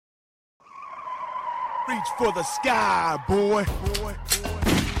Reach for the sky, boy.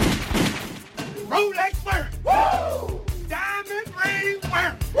 Rolex wearing. Woo! Diamond ring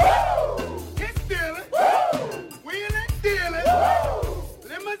wearing. Woo! Kiss stealing. Woo! Wheeling dealing. Woo!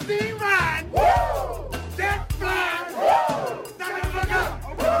 Limousine riding. Woo! Jet flying. Woo! Stuck in the gun.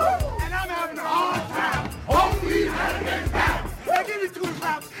 Woo! And I'm having a hard time. Only having a good time. Now give me 2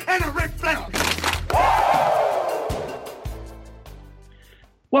 rounds and a Ric Flair.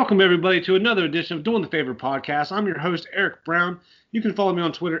 Welcome, everybody, to another edition of Doing the Favor podcast. I'm your host, Eric Brown. You can follow me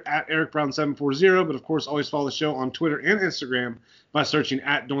on Twitter at EricBrown740, but of course, always follow the show on Twitter and Instagram by searching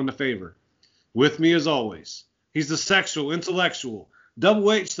at Doing the Favor. With me, as always, he's the sexual, intellectual,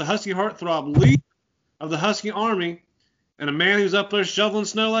 Double H, the Husky Heartthrob, leader of the Husky Army, and a man who's up there shoveling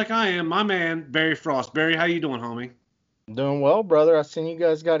snow like I am, my man, Barry Frost. Barry, how you doing, homie? Doing well, brother. I seen you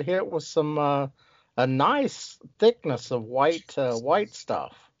guys got hit with some a nice thickness of white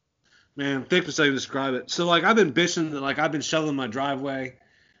stuff. Man, thickness, how you describe it. So, I've been bitching that, I've been shoveling my driveway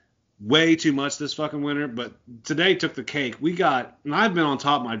way too much this fucking winter, but today took the cake. And I've been on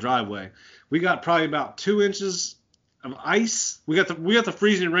top of my driveway. We got probably about 2 inches of ice. We got the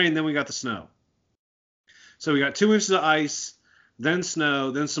freezing rain, then we got the snow. So we got 2 inches of ice, then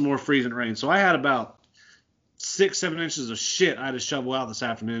snow, then some more freezing rain. So I had about 6-7 inches of shit I had to shovel out this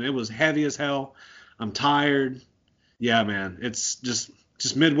afternoon. It was heavy as hell. I'm tired. Yeah, man. It's just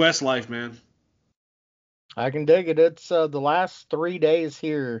Midwest life, man. I can dig it. It's the last 3 days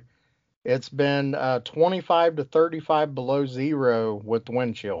here. It's been 25 to 35 below zero with the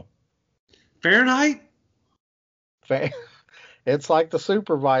wind chill. Fahrenheit? It's like the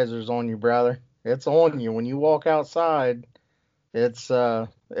supervisor's on you, brother. It's on you. When you walk outside, it's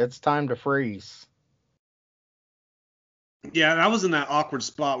time to freeze. Yeah, and I was in that awkward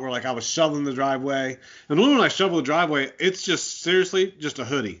spot where I was shoveling the driveway. And when I shovel the driveway, it's just seriously just a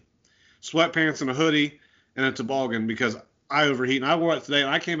hoodie. Sweatpants and a hoodie and a toboggan because I overheat. And I wore it today and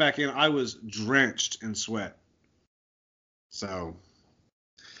I came back in, I was drenched in sweat. So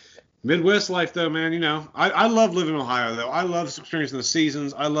Midwest life though, man, I love living in Ohio though. I love experiencing the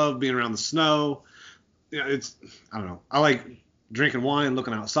seasons. I love being around the snow. I don't know. I like drinking wine,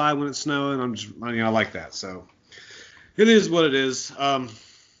 looking outside when it's snowing. I like that. So it is what it is. Man,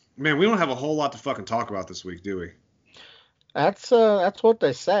 we don't have a whole lot to fucking talk about this week, do we? That's what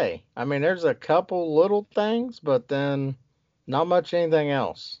they say. I mean, there's a couple little things, but then not much anything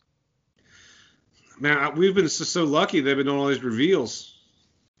else. Man, we've been so lucky they've been doing all these reveals,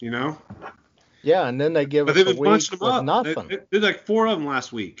 Yeah, and then they give us a week with nothing. They did 4 of them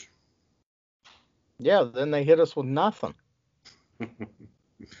last week. Yeah, then they hit us with nothing.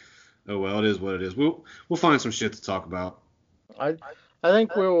 Oh well, it is what it is. We'll find some shit to talk about. I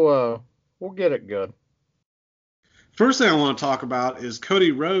think we'll get it good. First thing I want to talk about is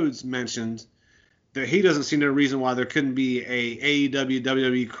Cody Rhodes mentioned that he doesn't see no reason why there couldn't be a AEW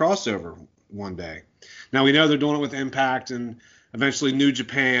WWE crossover one day. Now we know they're doing it with Impact and eventually New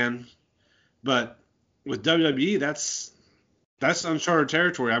Japan, but with WWE that's uncharted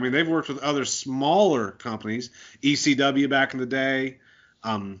territory. I mean, they've worked with other smaller companies, ECW back in the day.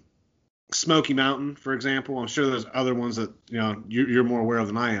 Smoky Mountain, for example. I'm sure there's other ones that you're more aware of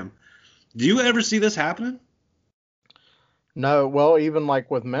than I am. Do you ever see this happening? No, well, even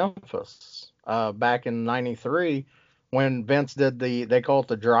with Memphis, back in '93, when Vince did they call it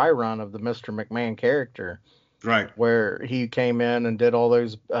the dry run of the Mr. McMahon character, right? Where he came in and did all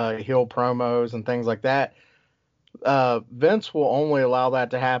those heel promos and things like that. Vince will only allow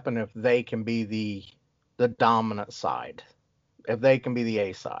that to happen if they can be the dominant side, if they can be the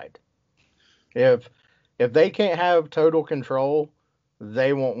A side. If they can't have total control,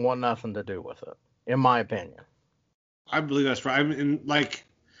 they won't want nothing to do with it, in my opinion. I believe that's right. I mean, I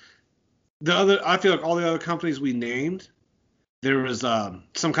feel like all the other companies we named, there was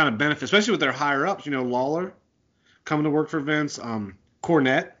some kind of benefit, especially with their higher ups. Lawler coming to work for Vince,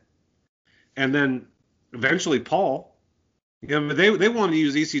 Cornette, and then eventually Paul. But they wanted to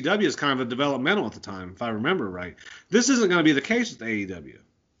use ECW as kind of a developmental at the time, if I remember right. This isn't going to be the case with AEW.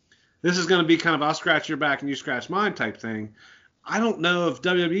 This is going to be kind of I'll scratch your back and you scratch mine type thing. I don't know if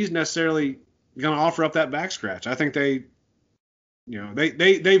WWE is necessarily going to offer up that back scratch. I think they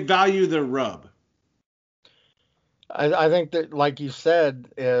value their rub. I think that, like you said,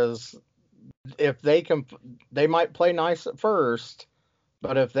 is if they might play nice at first,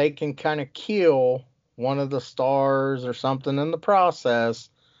 but if they can kind of kill one of the stars or something in the process,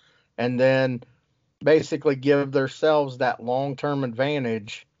 and then basically give themselves that long-term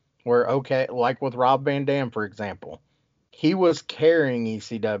advantage. Where, okay, like with Rob Van Dam, for example, he was carrying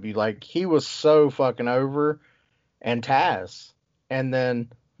ECW. He was so fucking over, and Taz. And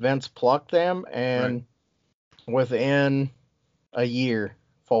then Vince plucked them, and within a year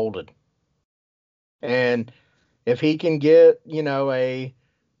folded. And if he can get, an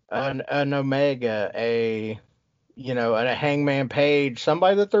Omega, and a Hangman Page,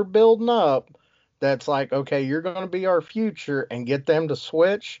 somebody that they're building up, that's like, okay, you're going to be our future, and get them to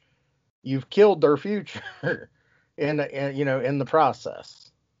switch, you've killed their future in the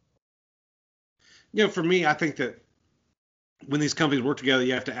process. For me, I think that when these companies work together,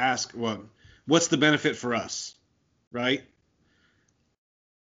 you have to ask, well, what's the benefit for us, right?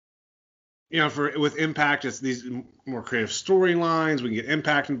 With Impact, it's these more creative storylines. We can get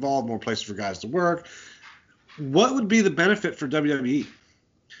Impact involved, more places for guys to work. What would be the benefit for WWE?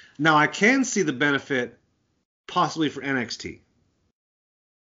 Now, I can see the benefit possibly for NXT.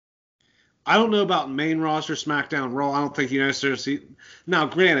 I don't know about main roster, SmackDown, Raw. I don't think you necessarily see. Now,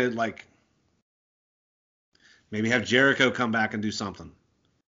 granted, maybe have Jericho come back and do something.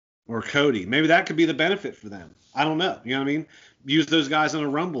 Or Cody. Maybe that could be the benefit for them. I don't know. You know what I mean? Use those guys in a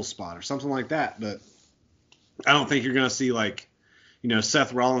Rumble spot or something like that. But I don't think you're going to see,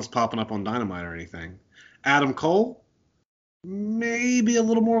 Seth Rollins popping up on Dynamite or anything. Adam Cole? Maybe a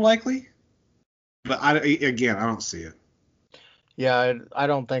little more likely. But, I don't see it. Yeah, I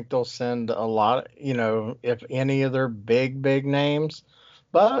don't think they'll send a lot, if any of their big names.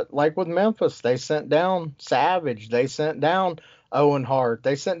 But like with Memphis, they sent down Savage. They sent down Owen Hart.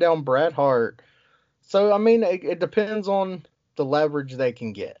 They sent down Bret Hart. So, I mean, it depends on the leverage they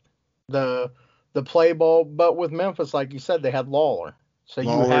can get. The play ball. But with Memphis, like you said, they had Lawler. So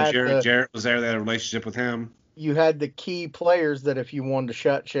Lawler, you had Jarrett was there. They had a relationship with him. You had the key players that if you wanted to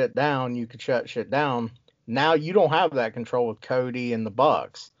shut shit down, you could shut shit down. Now you don't have that control with Cody and the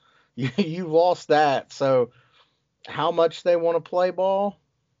Bucks. You lost that. So how much they want to play ball,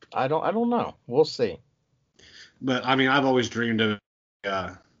 I don't know. We'll see. But I mean, I've always dreamed of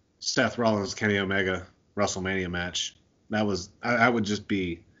Seth Rollins Kenny Omega WrestleMania match. That would just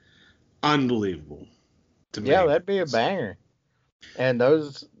be unbelievable to me. Yeah, that'd be a banger. And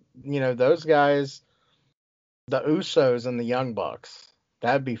those guys, the Usos and the Young Bucks,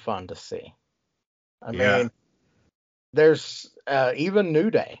 that'd be fun to see. I mean, there's even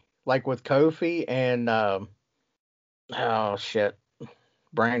New Day, like with Kofi and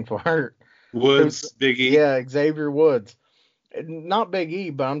brain fart. Woods, Big E. Yeah, Xavier Woods. Not Big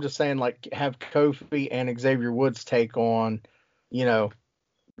E, but I'm just saying, have Kofi and Xavier Woods take on, the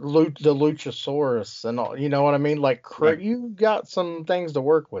Luchasaurus and all. You know what I mean? You got some things to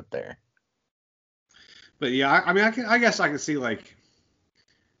work with there. But yeah, I mean, I guess I can see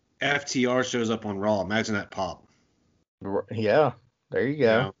FTR shows up on Raw. Imagine that pop. Yeah, there you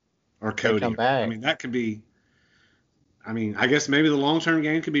go. Or Cody. Come back. I mean, that could be. I mean, I guess maybe the long-term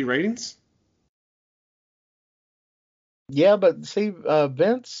game could be ratings. Yeah, but see,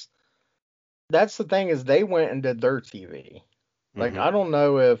 Vince, that's the thing is they went and did their TV. I don't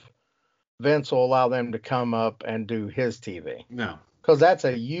know if Vince will allow them to come up and do his TV. No. Because that's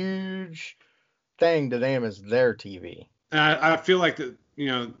a huge thing to them is their TV. And I feel like that,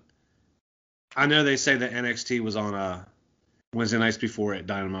 I know they say that NXT was on Wednesday nights before at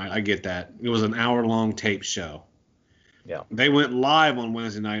Dynamite. I get that. It was an hour-long tape show. Yeah. They went live on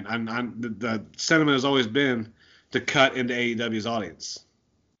Wednesday night. The sentiment has always been to cut into AEW's audience.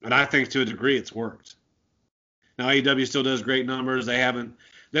 And I think to a degree it's worked. Now, AEW still does great numbers. They're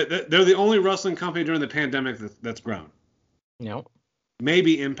the only wrestling company during the pandemic that's grown. Yep.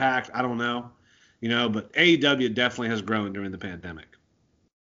 Maybe Impact, I don't know. But AEW definitely has grown during the pandemic.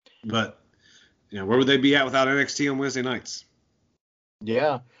 But, where would they be at without NXT on Wednesday nights?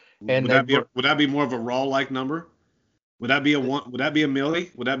 Yeah. And would that be more of a Raw-like number? Would that be a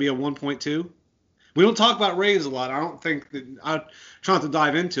milli? Would that be a 1.2? We don't talk about ratings a lot. I don't think that I'm trying to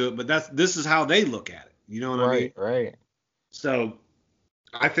dive into it, but this is how they look at it. You know what I mean? Right. So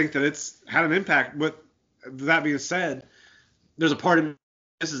I think that it's had an impact. With that being said, there's a part of me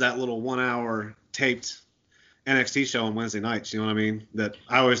this is that little 1 hour taped NXT show on Wednesday nights. You know what I mean? That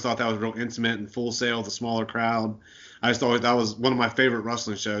I always thought that was real intimate and Full Sail with a smaller crowd. I just thought that was one of my favorite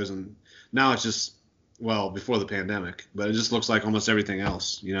wrestling shows, and now it's just before the pandemic, but it just looks like almost everything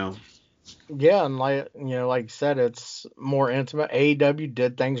else. Yeah, and like you said, it's more intimate. AEW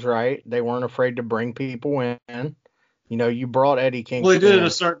did things right. They weren't afraid to bring people in. You brought Eddie Kingston. Well, they did it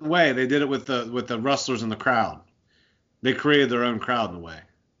a certain way. They did it with the wrestlers in the crowd. They created their own crowd in a way.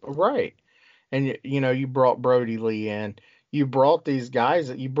 Right. And you brought Brody Lee in. You brought these guys.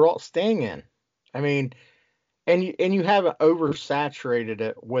 You brought Sting in. I mean, and you haven't oversaturated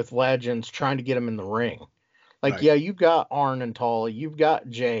it with legends trying to get them in the ring. Right. Yeah, you've got Arn and Tully. You've got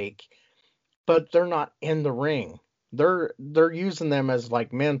Jake. But they're not in the ring. they're using them as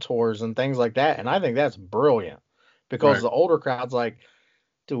like mentors and things like that, and I think that's brilliant because Right. the older crowd's like,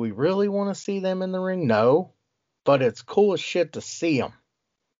 do we really want to see them in the ring? No, but it's cool as shit to see them.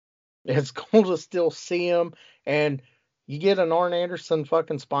 It's cool to still see them, and you get an Arn Anderson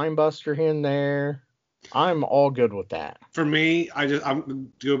fucking spine buster here and there. I'm all good with that. For me, I'm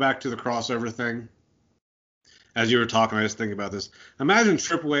to go back to the crossover thing. As you were talking, I was thinking about this. Imagine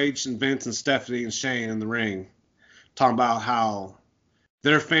Triple H and Vince and Stephanie and Shane in the ring talking about how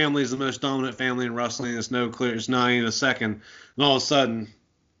their family is the most dominant family in wrestling. It's not even a second. And all of a sudden,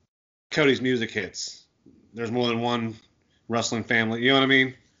 Cody's music hits. There's more than one wrestling family. You know what I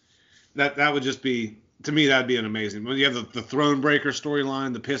mean? That would just be, to me, that'd be an amazing. When you have the Throne Breaker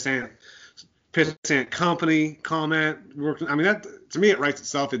storyline, the Piss Ant Company comment. I mean, that to me, it writes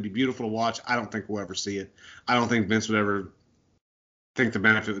itself. It'd be beautiful to watch. I don't think we'll ever see it. I don't think Vince would ever think the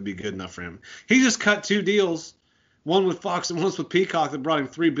benefit would be good enough for him. He just cut 2 deals, one with Fox and one with Peacock, that brought him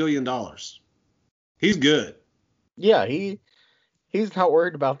 $3 billion. He's good. Yeah, he's not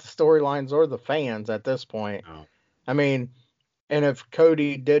worried about the storylines or the fans at this point. Oh. I mean, and if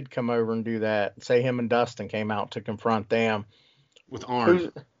Cody did come over and do that, say him and Dustin came out to confront them, With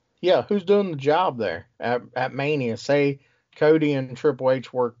Arn. who's doing the job there at Mania? Say Cody and Triple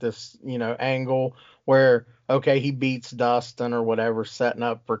H work this, angle where, okay, he beats Dustin or whatever, setting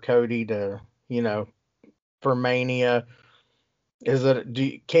up for Cody to, for Mania.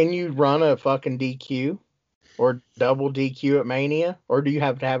 Can you run a fucking DQ or double DQ at Mania, or do you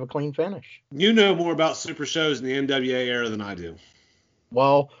have to have a clean finish? You know more about super shows in the NWA era than I do.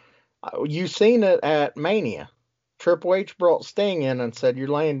 Well, you've seen it at Mania. Triple H brought Sting in and said, "You're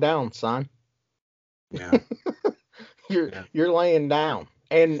laying down, son. Yeah. You're laying down."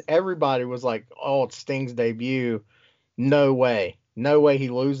 And everybody was like, "Oh, it's Sting's debut. No way. No way he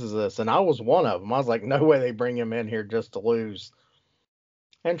loses this." And I was one of them. I was like, "No way they bring him in here just to lose."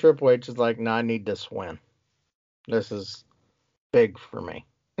 And Triple H is like, "No, I need this win. This is big for me."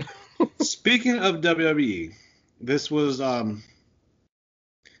 Speaking of WWE, this was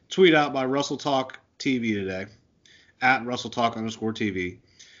tweeted out by Russell Talk TV today, at @RussellTalk_TV.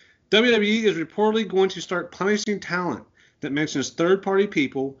 WWE is reportedly going to start punishing talent that mentions third-party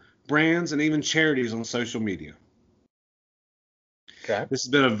people, brands, and even charities on social media. Okay. This has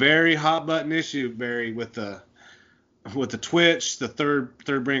been a very hot button issue, Barry, with the Twitch, the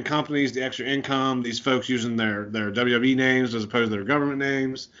third brand companies, the extra income, these folks using their WWE names as opposed to their government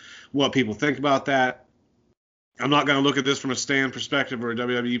names, what people think about that. I'm not going to look at this from a Stan perspective or a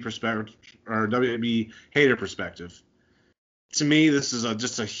WWE perspective or a WWE hater perspective. To me, this is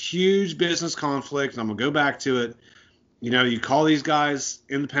just a huge business conflict, and I'm going to go back to it. You call these guys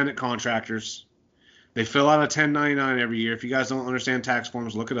independent contractors. They fill out a 1099 every year. If you guys don't understand tax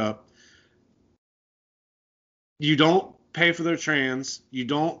forms, look it up. You don't pay for their trans. You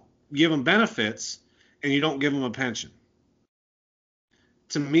don't give them benefits, and you don't give them a pension.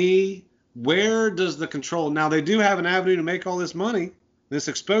 To me, where does the control? Now, they do have an avenue to make all this money, this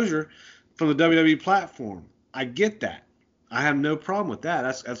exposure, from the WWE platform. I get that. I have no problem with that.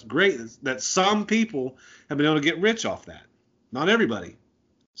 That's great that some people have been able to get rich off that. Not everybody.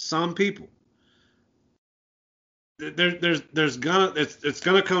 Some people. It's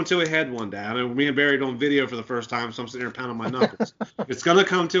gonna come to a head one day. I know me and Barry don't video for the first time, so I'm sitting here pounding my knuckles. It's gonna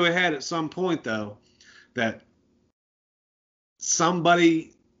come to a head at some point, though, that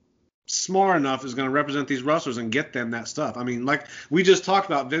somebody smart enough is going to represent these wrestlers and get them that stuff. I mean, like we just talked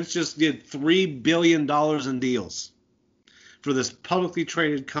about, Vince just did $3 billion in deals for this publicly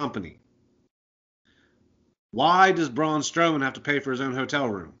traded company. Why does Braun Strowman have to pay for his own hotel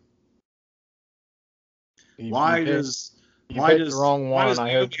room? Why does Naomi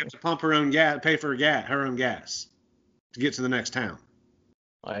have to pump her own gas, pay for her own gas to get to the next town?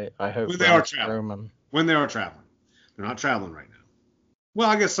 I hope when they are traveling. When they are traveling, they're not traveling right now. Well,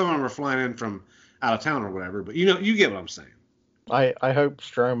 I guess some of them are flying in from out of town or whatever, but you get what I'm saying. I hope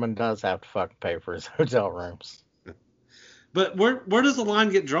Strowman does have to fucking pay for his hotel rooms. But where does the line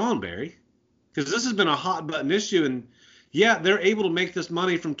get drawn, Barry? Because this has been a hot button issue, and yeah, they're able to make this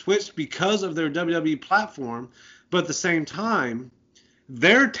money from Twitch because of their WWE platform, but at the same time,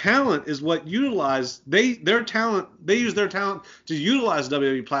 their talent is what utilized. They use their talent to utilize the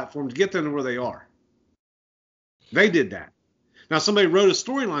WWE platform to get them to where they are. They did that. Now, somebody wrote a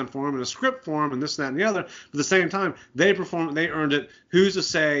storyline for them and a script for them and this, that, and the other. But at the same time, they performed, they earned it. Who's to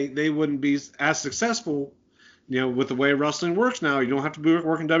say they wouldn't be as successful, with the way wrestling works now? You don't have to be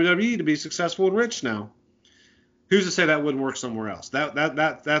working WWE to be successful and rich now. Who's to say that wouldn't work somewhere else?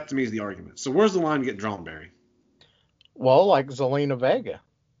 That to me is the argument. So where's the line get drawn, Barry? Well, like Zelina Vega.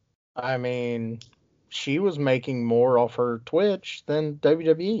 I mean, she was making more off her Twitch than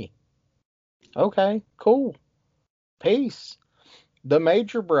WWE. Okay, cool. Peace. The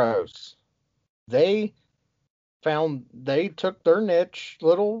Major Bros, they took their niche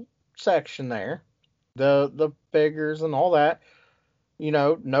little section there, the figures and all that. You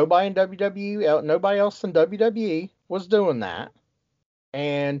know, nobody in WWE, nobody else in WWE was doing that,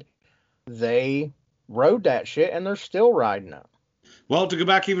 and they rode that shit, and they're still riding it. Well, to go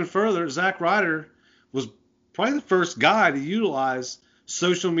back even further, Zack Ryder was probably the first guy to utilize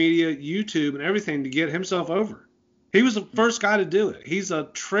social media, YouTube, and everything to get himself over. He was the first guy to do it. He's a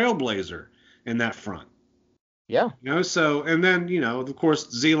trailblazer in that front. Yeah. You know, so, and then, you know, of course,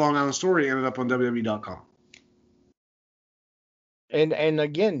 Z Long Island Story ended up on WWE.com. And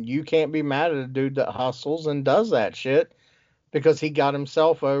again, you can't be mad at a dude that hustles and does that shit because he got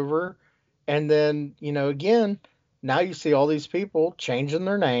himself over. And then, you know, again, now you see all these people changing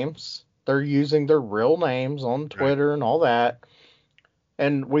their names. They're using their real names on Twitter Right. and all that.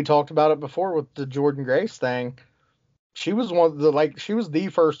 And we talked about it before with the Jordynne Grace thing. She was she was the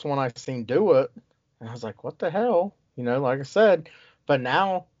first one I seen do it. And I was like, what the hell? You know, like I said, but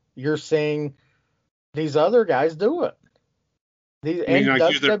now you're seeing these other guys do it. These, I mean, and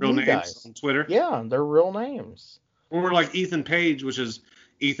like use their real WWE names guys. on Twitter. Yeah, they're real names. Or like Ethan Page, which is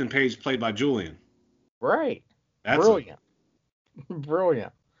Ethan Page played by Julian. Right. That's Brilliant.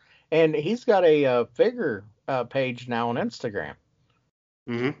 Brilliant. And he's got a figure page now on Instagram.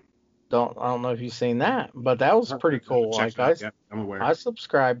 Mm-hmm. I don't know if you've seen that, but that was pretty cool. Like I'm aware. I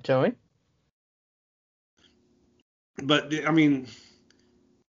subscribed to him. But I mean,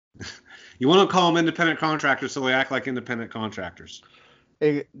 you want to call them independent contractors, so they act like independent contractors.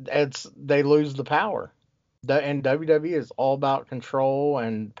 They lose the power. And WWE is all about control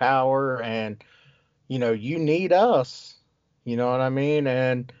and power, and you know, you need us. You know what I mean?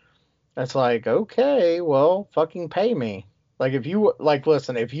 And it's like, okay, well, fucking pay me. Like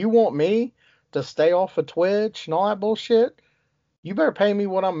listen, if you want me to stay off of Twitch and all that bullshit, you better pay me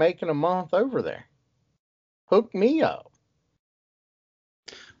what I'm making a month over there. Hook me up.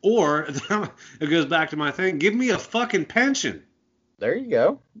 Or it goes back to my thing. Give me a fucking pension. There you go.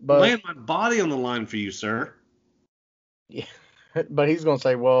 I'm But laying my body on the line for you, sir. yeah, but he's gonna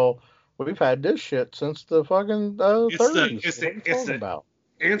say, well, we've had this shit since the fucking 30s. What are you talking about?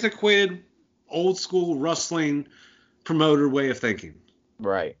 Antiquated, old school wrestling promoter way of thinking.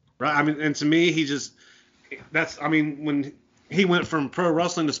 Right. Right. I mean, and to me, when he went from pro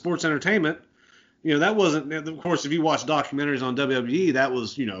wrestling to sports entertainment, you know, that wasn't, of course, if you watch documentaries on WWE, that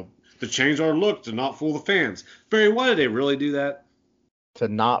was, you know, to change our look, to not fool the fans. Barry, why did they really do that? To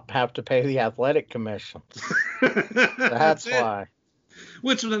not have to pay the athletic commissions. That's why.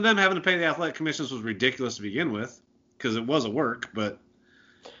 Which them having to pay the athletic commissions was ridiculous to begin with, because it was a work, but.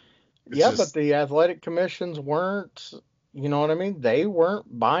 But the athletic commissions weren't, you know what I mean? They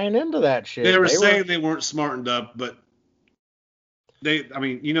weren't buying into that shit. They were saying they weren't smartened up, but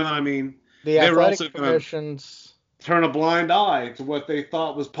you know what I mean? The athletic commissions turn a blind eye to what they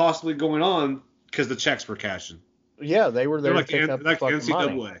thought was possibly going on because the checks were cashing. Yeah, they were there to pick up the fucking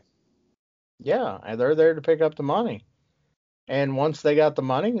money. Yeah, and they're there to pick up the money. And once they got the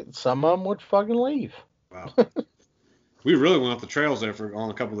money, some of them would fucking leave. Wow. We really went off the trails there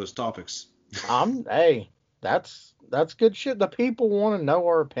on a couple of those topics. Hey, that's good shit. The people want to know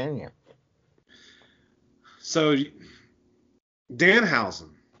our opinion. So, Danhausen.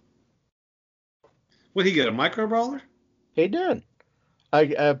 What, he get a micro brawler? He did.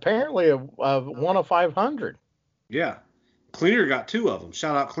 Apparently a 1 of 500. Yeah. Cleaner got 2 of them.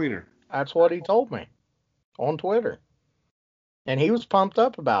 Shout out Cleaner. That's what he told me on Twitter. And he was pumped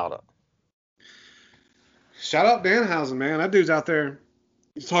up about it. Shout out Danhausen, man. That dude's out there.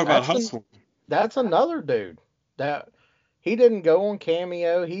 You talk about hustling. That's another dude that he didn't go on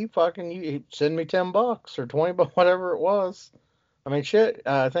Cameo. He send me $10 or $20, whatever it was. I mean, shit.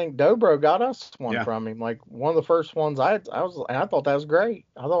 I think Dobro got us one from him. Like one of the first ones I thought that was great.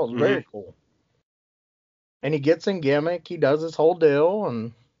 I thought it was very cool. And he gets in gimmick. He does his whole deal,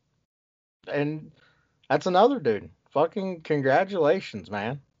 and that's another dude. Fucking congratulations,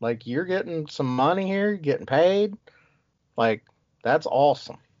 man. Like, you're getting some money here, you're getting paid. Like, that's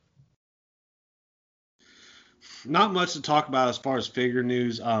awesome. Not much to talk about as far as figure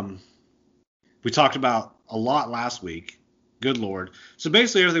news. We talked about a lot last week. Good Lord. So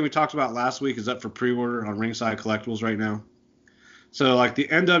basically everything we talked about last week is up for pre-order on Ringside Collectibles right now. So like the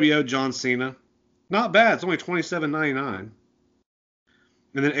NWO John Cena, not bad. It's only $27.99.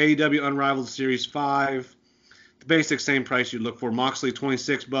 And then AEW Unrivaled Series 5. The basic same price you'd look for. Moxley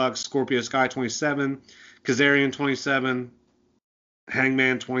 $26, Scorpio Sky $27, Kazarian $27,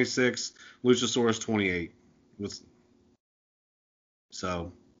 Hangman 26, Luchasaurus 28.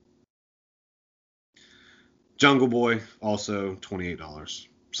 So Jungle Boy also $28.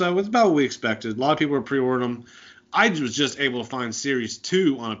 So it's about what we expected. A lot of people were pre-ordering them. I was just able to find Series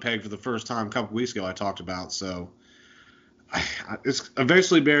 2 on a peg for the first time a couple weeks ago I talked about. So it's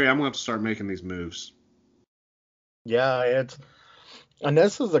eventually, Barry, I'm going to have to start making these moves. Yeah, and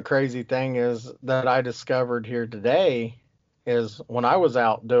this is the crazy thing is that I discovered here today is when I was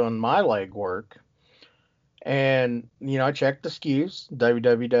out doing my legwork and, I checked the SKUs,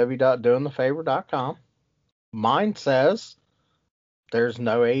 www.doingthefavor.com. Mine says there's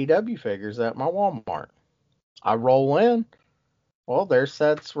no AEW figures at my Walmart. I roll in. Well, there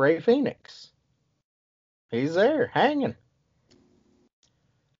sits Ray Phoenix. He's there, hanging.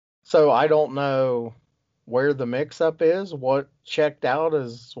 So I don't know where the mix-up is, what checked out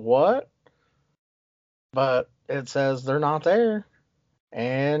is what, but it says they're not there,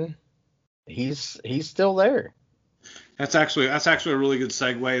 and he's still there. That's actually a really good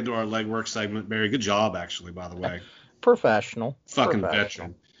segue into our legwork segment, Barry. Good job, actually, by the way. Professional. Fucking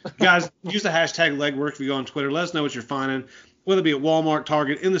veteran. Guys, use the hashtag legwork if you go on Twitter. Let us know what you're finding, whether it be at Walmart,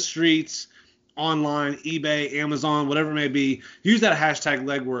 Target, in the streets, online, eBay, Amazon, whatever it may be. Use that hashtag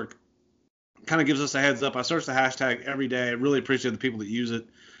legwork. Kind of gives us a heads up. I search the hashtag every day. I really appreciate the people that use it.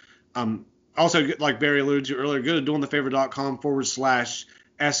 Also, like Barry alluded to earlier, go to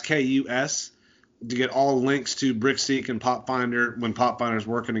doingthefavor.com/SKUS to get all links to BrickSeek and PopFinder when PopFinder's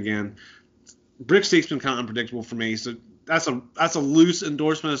working again. BrickSeek's been kind of unpredictable for me, so that's a loose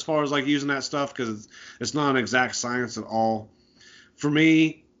endorsement as far as like using that stuff because it's not an exact science at all. For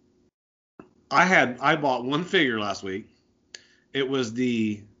me, I bought one figure last week. It was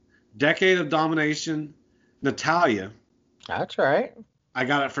the Decade of Domination Natalya. That's right. I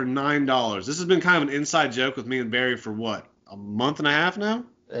got it for $9. This has been kind of an inside joke with me and Barry for what, a month and a half now?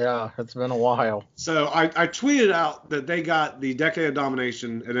 Yeah, it's been a while. So I tweeted out that they got the Decade of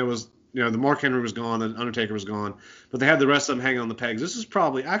Domination, and it was, the Mark Henry was gone, the Undertaker was gone, but they had the rest of them hanging on the pegs. This is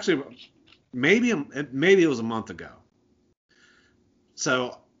probably, actually, maybe it was a month ago.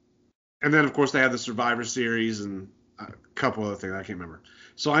 So, and then, of course, they had the Survivor Series and a couple other things. I can't remember.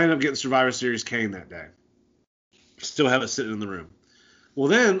 So I ended up getting Survivor Series Kane that day. Still have it sitting in the room. Well,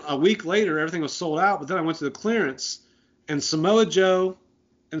 then, a week later, everything was sold out, but then I went to the clearance, and Samoa Joe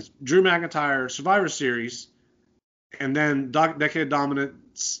and Drew McIntyre Survivor Series, and then Decade of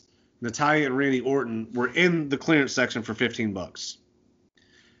Dominance, Natalya and Randy Orton were in the clearance section for $15.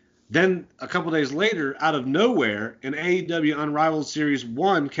 Then, a couple days later, out of nowhere, in AEW Unrivaled Series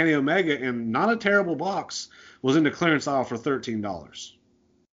 1, Kenny Omega, in not a terrible box, was in the clearance aisle for $13.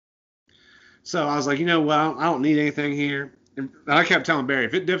 So I was like, well, I don't need anything here. And I kept telling Barry,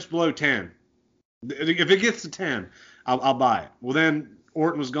 if it dips below 10, if it gets to 10, I'll buy it. Well, then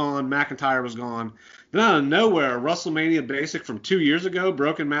Orton was gone, McIntyre was gone. Then out of nowhere, a WrestleMania basic from 2 years ago,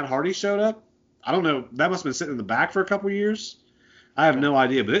 Broken Matt Hardy showed up. I don't know. That must have been sitting in the back for a couple years. I have no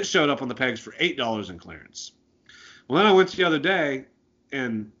idea, but it showed up on the pegs for $8 in clearance. Well, then I went the other day,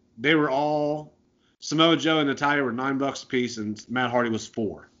 and they were all Samoa Joe and Natalya were $9 a piece, and Matt Hardy was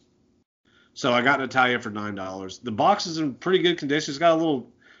 $4. So I got Natalya for $9. The box is in pretty good condition. It's got a little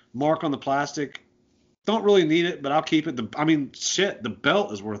mark on the plastic. Don't really need it, but I'll keep it. The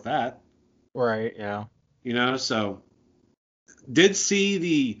belt is worth that. Right, yeah. So did see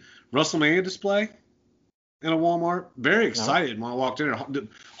the WrestleMania display in a Walmart. Very excited when I walked in there.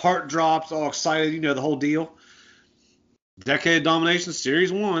 Heart drops, all excited, the whole deal. Decade of Domination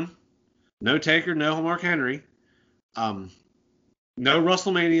Series 1. No Taker, no Mark Henry. No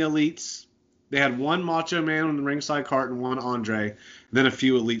WrestleMania Elites. They had one Macho Man on the ringside cart and one Andre, then a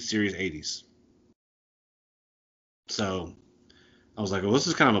few Elite Series 80s. So I was like, well, this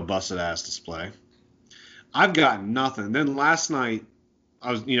is kind of a busted ass display. I've got nothing. Then last night,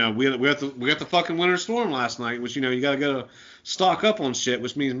 I was, we got the fucking winter storm last night, which, you got to go stock up on shit,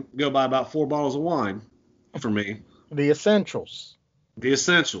 which means go buy about 4 bottles of wine for me. The essentials.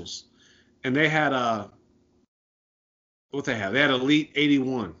 And they had what they had? They had Elite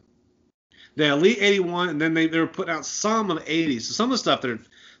 81. They had Elite 81, and then they were putting out some of the 80s. So some of the stuff they're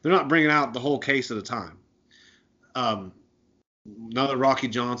not bringing out the whole case at a time. Another Rocky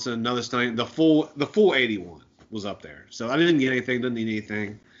Johnson, another Stunning. The full 81 was up there. So I didn't get anything, didn't need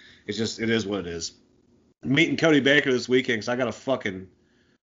anything. It is what it is. Meeting Cody Baker this weekend because I got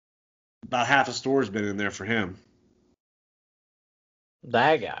about half a store's been in there for him.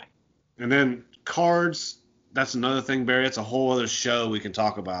 That guy. And then cards, that's another thing, Barry. It's a whole other show we can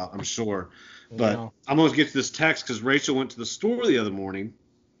talk about, I'm sure. But yeah. I'm going to get to this text because Rachel went to the store the other morning,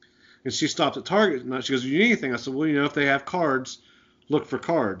 and she stopped at Target. And she goes, "Do you need anything?" I said, "Well, if they have cards, look for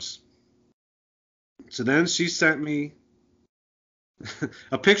cards. So then she sent me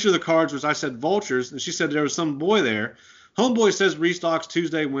a picture of the cards, which I said vultures, and she said there was some boy there. Homeboy says restocks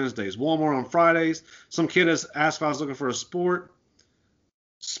Tuesday, Wednesdays. Walmart on Fridays. Some kid has asked if I was looking for a sport.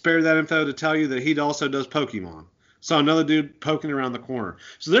 Spare that info to tell you that he also does Pokemon. Saw another dude poking around the corner.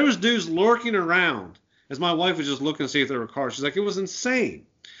 So there was dudes lurking around as my wife was just looking to see if there were cards. She's like, it was insane.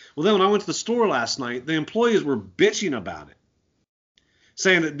 Well, then when I went to the store last night, the employees were bitching about it,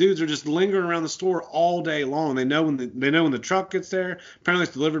 saying that dudes are just lingering around the store all day long. They know when the truck gets there. Apparently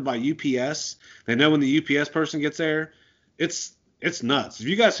it's delivered by UPS. They know when the UPS person gets there. It's nuts. If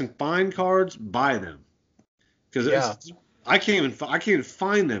you guys can find cards, buy them, because I can't even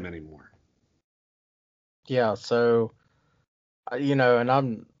find them anymore. Yeah, so,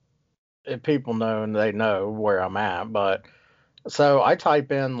 and if people know and they know where I'm at, but so I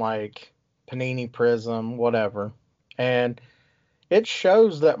type in like Panini Prism, whatever, and it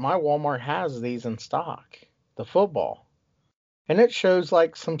shows that my Walmart has these in stock, the football. And it shows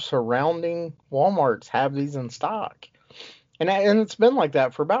like some surrounding Walmarts have these in stock. And it's been like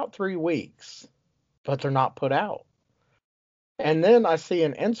that for about 3 weeks, but they're not put out. And then I see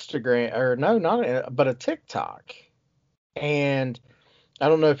an Instagram, or no, but a TikTok. And I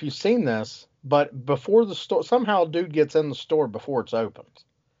don't know if you've seen this, but before the store, somehow a dude gets in the store before it's opened.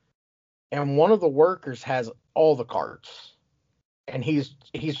 And one of the workers has all the cards. And he's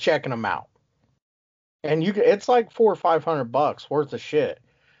checking them out. And it's like $400 or $500 worth of shit.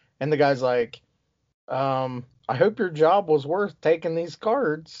 And the guy's like, I hope your job was worth taking these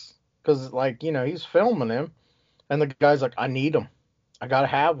cards. Because, he's filming him. And the guy's like, I need them. I got to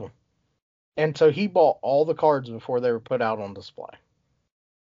have them. And so he bought all the cards before they were put out on display.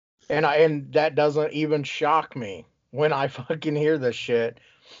 And that doesn't even shock me when I fucking hear this shit.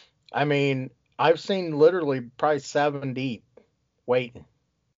 I mean, I've seen literally probably 7 deep waiting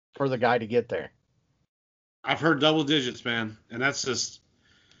for the guy to get there. I've heard double digits, man. And that's just,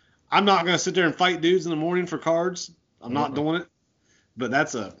 I'm not going to sit there and fight dudes in the morning for cards. I'm not doing it. But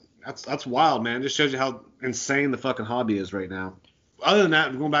that's wild, man. It just shows you how insane the fucking hobby is right now. Other than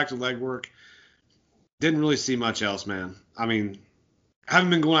that, going back to leg work, didn't really see much else, man. I mean, haven't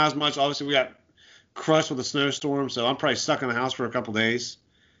been going out as much. Obviously, we got crushed with a snowstorm, so I'm probably stuck in the house for a couple days.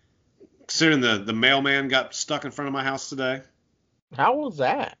 Considering the mailman got stuck in front of my house today. How was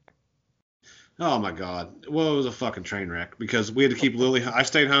that? Oh, my God. Well, it was a fucking train wreck because we had to keep Lily. I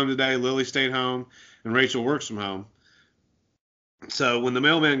stayed home today. Lily stayed home, and Rachel works from home. So when the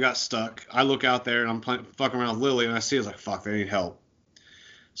mailman got stuck, I look out there, and I'm fucking around with Lily, and I see it's like, fuck, they need help.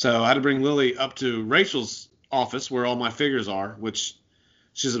 So I had to bring Lily up to Rachel's office where all my figures are, which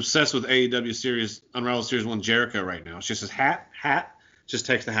she's obsessed with AEW series, Unrivaled Series 1 Jericho right now. She says, hat, just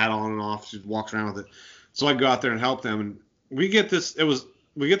takes the hat on and off. She walks around with it. So I go out there and help them, and we get this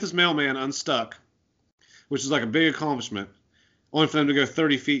mailman unstuck, which is like a big accomplishment, only for them to go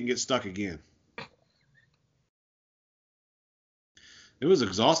 30 feet and get stuck again. It was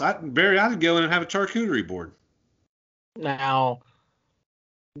exhausting. Barry, I could go in and have a charcuterie board. Now,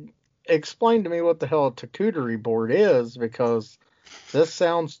 explain to me what the hell a charcuterie board is, because this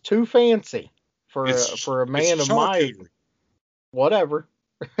sounds too fancy for a man of my whatever.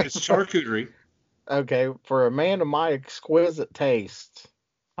 It's charcuterie. Okay, for a man of my exquisite taste,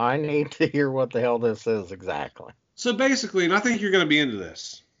 I need to hear what the hell this is exactly. So basically, and I think you're going to be into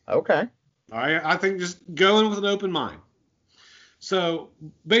this. Okay. All right, I think just go in with an open mind. So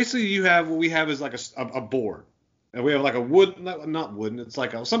basically, what we have is like a board. And we have like a wood, not wooden. It's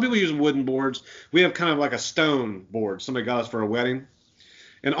like some people use wooden boards. We have kind of like a stone board. Somebody got us for a wedding.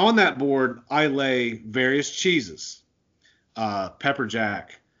 And on that board, I lay various cheeses, pepper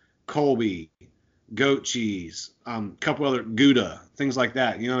jack, Colby, goat cheese, a couple other Gouda, things like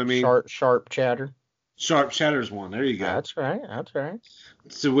that. You know what I mean? Sharp cheddar. Sharp cheddar's one. There you go. That's right.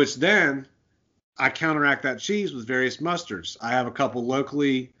 So which then I counteract that cheese with various mustards. I have a couple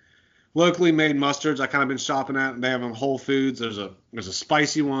locally made mustards I kind of been shopping at. They have them Whole Foods. There's a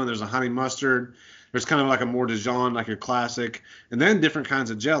spicy one. There's a honey mustard. There's kind of like a more Dijon, like your classic. And then different kinds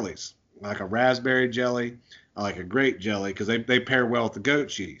of jellies, like a raspberry jelly, like a grape jelly, because they pair well with the goat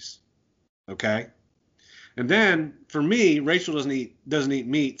cheese. Okay? And then for me, Rachel doesn't eat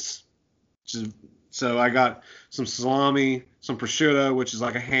meats. So I got some salami, some prosciutto, which is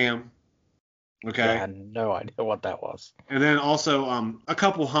like a ham. Okay. Yeah, I had no idea what that was. And then also a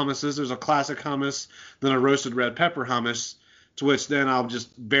couple hummuses. There's a classic hummus, then a roasted red pepper hummus, to which then I'll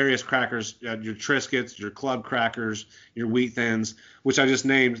just various crackers, your Triscuits, your club crackers, your wheat thins, which I just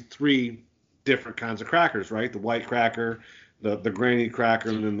named 3 different kinds of crackers, right? The white cracker, the granny cracker,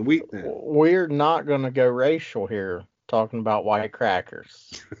 and then the wheat thin. We're not going to go racial here. talking about white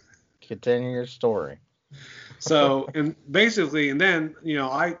crackers. Continue your story. So, and basically, and then,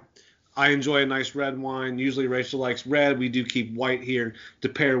 I enjoy a nice red wine. Usually Rachel likes red. We do keep white here to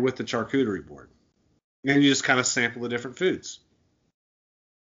pair with the charcuterie board. And you just kind of sample the different foods.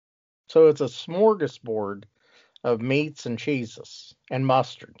 So it's a smorgasbord of meats and cheeses and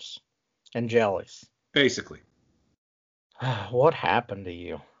mustards and jellies. Basically. What happened to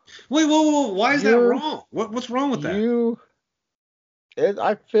you? Wait, whoa. Why is that wrong? What's wrong with that?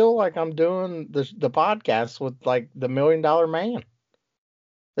 I feel like I'm doing the podcast with like the $1 Million Man.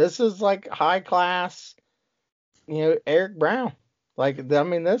 This is like high class, Eric Brown. Like, I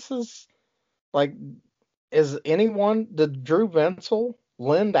mean, this is like, did Drew Vinsel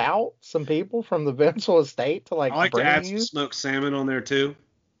lend out some people from the Vinsel estate to like I like bring to add you some smoked salmon on there too.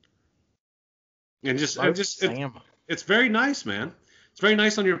 And it's very nice, man. It's very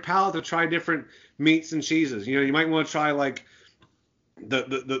nice on your palate to try different meats and cheeses. You might want to try like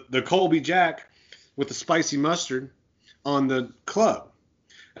the Colby Jack with the spicy mustard on the club,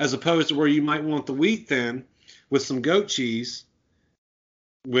 as opposed to where you might want the wheat thin with some goat cheese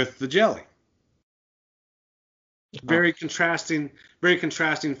with the jelly. Very contrasting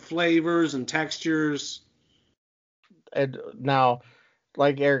flavors and textures. And now,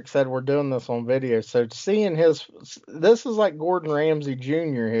 like Eric said, we're doing this on video, so seeing this is like Gordon Ramsay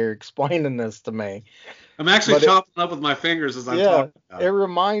Jr. here explaining this to me. I'm actually chopping up with my fingers as I'm talking about it. It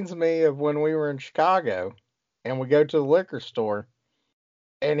reminds me of when we were in Chicago and we go to the liquor store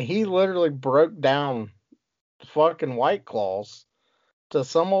and he literally broke down fucking White Claws to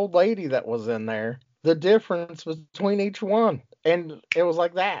some old lady that was in there, the difference between each one. And it was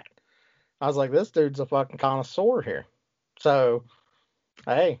like that. I was like, this dude's a fucking connoisseur here. So,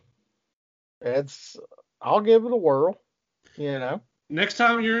 hey, I'll give it a whirl, Next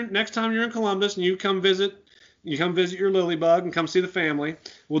time you're in Columbus and you come visit your Lilybug and come see the family,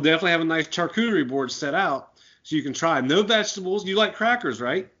 we'll definitely have a nice charcuterie board set out so you can try. No vegetables. You like crackers,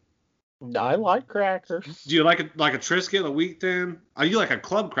 right? I like crackers. Do you like a Triscuit, a wheat thin? You like a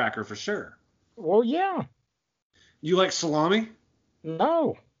club cracker for sure. Well, yeah. You like salami?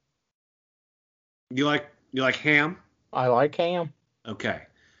 No. You like ham? I like ham. Okay.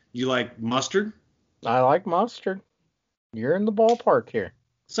 You like mustard? I like mustard. You're in the ballpark here.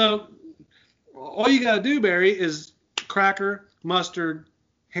 So all you got to do, Barry, is cracker, mustard,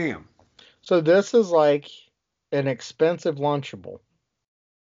 ham. So this is like an expensive Lunchable.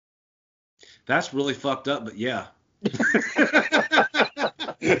 That's really fucked up, but yeah.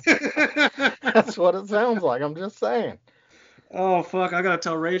 That's what it sounds like. I'm just saying. Oh, fuck. I got to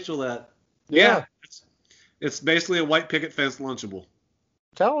tell Rachel that. Yeah. It's basically a white picket fence Lunchable.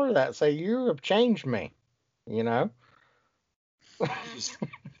 Tell her that. Say, you have changed me. You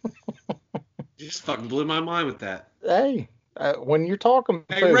just fucking blew my mind with that. Hey, when you're talking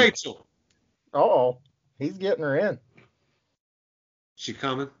Hey, food, Rachel. Uh-oh. He's getting her in. She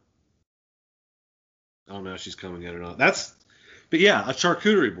coming? I don't know if she's coming yet or not. But yeah, a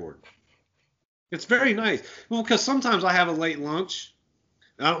charcuterie board. It's very nice. Well, because sometimes I have a late lunch.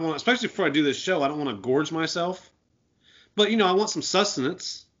 I don't want, especially before I do this show, I don't want to gorge myself. But, I want some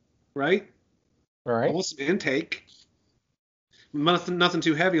sustenance, right? Right. I want some intake. Nothing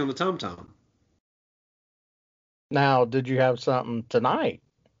too heavy on the tum-tum. Now, did you have something tonight?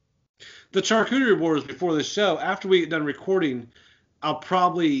 The charcuterie board is before this show. After we get done recording, I'll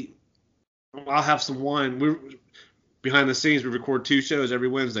have some wine. Behind the scenes, we record 2 shows every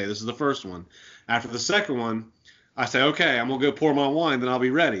Wednesday. This is the first one. After the second one, I say, okay, I'm going to go pour my wine, then I'll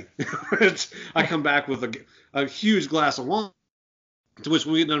be ready. I come back with a huge glass of wine, to which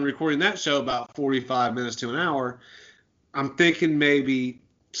we get done recording that show about 45 minutes to an hour. I'm thinking maybe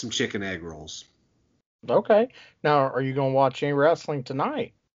some chicken egg rolls. Okay. Now, are you going to watch any wrestling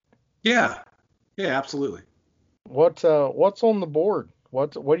tonight? Yeah. Yeah, absolutely. What's on the board?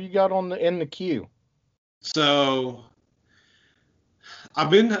 What do you got in the queue? So I've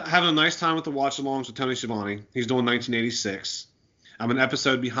been having a nice time with the watch-alongs with Tony Schiavone. He's doing 1986. I'm an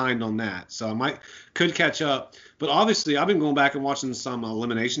episode behind on that, so I could catch up. But obviously, I've been going back and watching some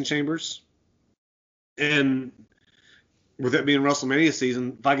Elimination Chambers. And with it being WrestleMania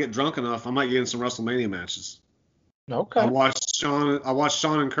season, if I get drunk enough, I might get in some WrestleMania matches. Okay. I watched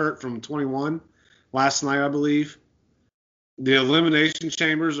Shawn and Kurt from 21 last night, I believe. The Elimination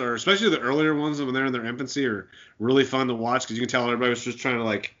Chambers, or especially the earlier ones when they're in their infancy, are really fun to watch because you can tell everybody was just trying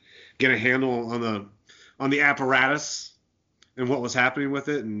to get a handle on the apparatus and what was happening with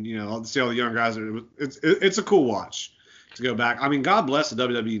it, and see all the young guys. It's a cool watch to go back. I mean, God bless the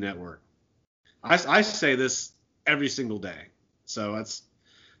WWE Network. I say this every single day, so that's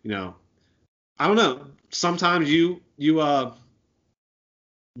I don't know. Sometimes you have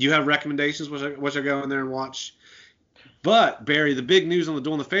recommendations which I go in there and watch. But Barry, the big news on the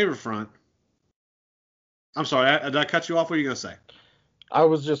Doing the Favor front. I'm sorry, did I cut you off? What are you gonna say? I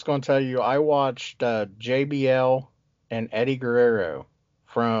was just going to tell you, I watched JBL and Eddie Guerrero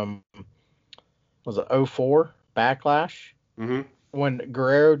from, was it 04 Backlash? Mm-hmm. When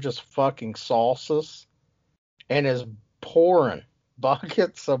Guerrero just fucking sauces and is pouring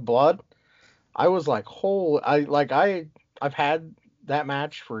buckets of blood. I was like, I've had that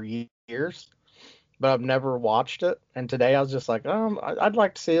match for years, but I've never watched it. And today I was just like, I'd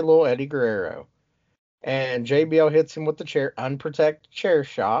like to see a little Eddie Guerrero. And JBL hits him with the unprotected chair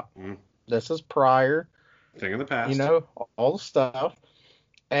shot. Mm. This is prior. Thing of the past. You know, all the stuff.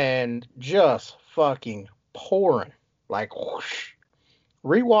 And just fucking pouring. Like, whoosh.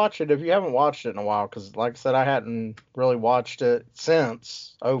 Rewatch it if you haven't watched it in a while. Because, like I said, I hadn't really watched it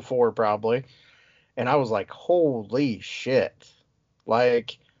since 04 probably. And I was like, holy shit.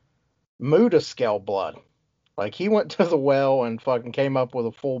 Like, Muda scale blood. Like, he went to the well and fucking came up with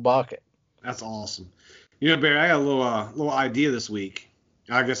a full bucket. That's awesome. You know, Barry, I got a little idea this week.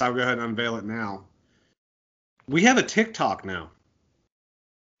 I guess I'll go ahead and unveil it now. We have a TikTok now.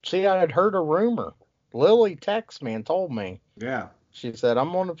 See, I had heard a rumor. Lily texted me and told me. Yeah. She said,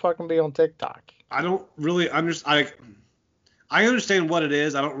 I'm going to fucking be on TikTok. I don't really understand. I understand what it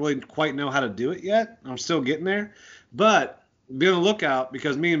is. I don't really quite know how to do it yet. I'm still getting there. But be on the lookout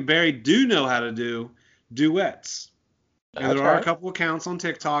because me and Barry do know how to do duets. And there are a couple accounts on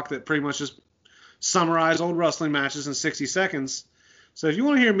TikTok that pretty much just summarize old wrestling matches in 60 seconds. So if you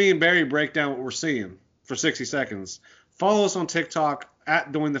want to hear me and Barry break down what we're seeing for 60 seconds, follow us on TikTok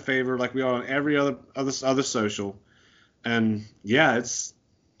at Doing the Favor like we are on every other social. And yeah,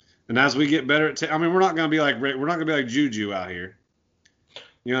 and as we get better at we're not going to be like Juju out here.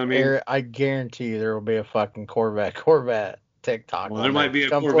 You know what I mean? I guarantee you there will be a fucking Corvette TikTok. Well, there might be a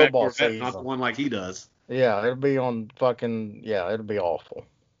Corvette, not the one like he does. Yeah, it'll be on fucking, it'll be awful.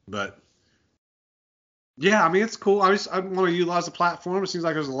 But, yeah, I mean, it's cool. I want to utilize the platform. It seems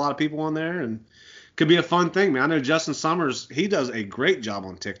like there's a lot of people on there, and it could be a fun thing, man. I know Justin Summers, he does a great job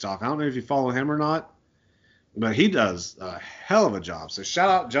on TikTok. I don't know if you follow him or not, but he does a hell of a job. So shout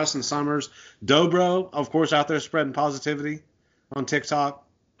out Justin Summers. Dobro, of course, out there spreading positivity on TikTok.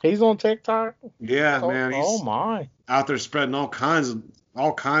 He's on TikTok? Yeah, man. He's my. Out there spreading all kinds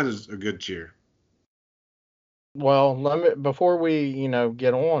of good cheer. Well, before we,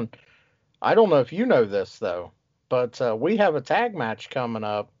 get on, I don't know if you know this, though, but we have a tag match coming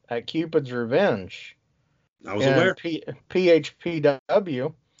up at Cupid's Revenge. I was aware.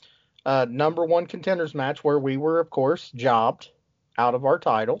 PHPW, number one contenders match where we were, of course, jobbed out of our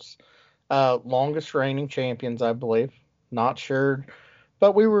titles. Longest reigning champions, I believe. Not sure.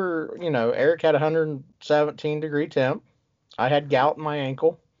 But we were, Eric had 117-degree temp. I had gout in my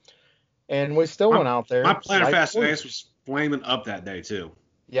ankle. And we still went out there. My plantar fasciitis was flaming up that day, too.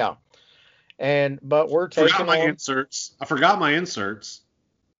 Yeah. But we're taking I forgot my inserts.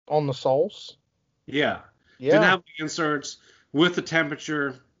 On the soles? Yeah. Didn't have the inserts with the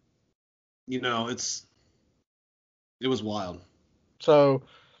temperature. It was wild. So,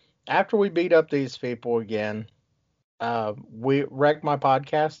 after we beat up these people again, we wrecked my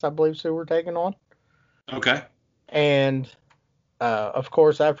podcast, I believe, so we're taking on. Okay. And, of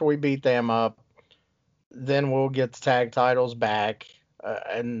course, after we beat them up, then we'll get the tag titles back.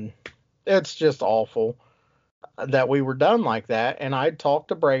 And it's just awful that we were done like that. And I talked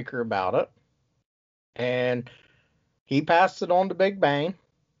to Breaker about it. And he passed it on to Big Bane.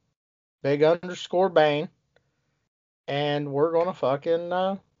 Big_Bane. And we're going to fucking,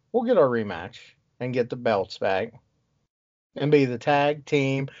 we'll get our rematch and get the belts back. And be the tag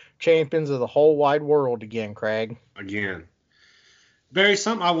team champions of the whole wide world again, Craig. Again. Barry,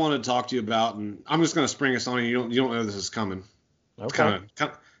 something I wanted to talk to you about, and I'm just going to spring this on you. You don't know this is coming. Okay.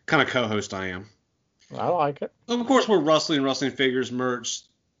 Kind of co-host I am. I like it. Of course, we're wrestling figures, merch.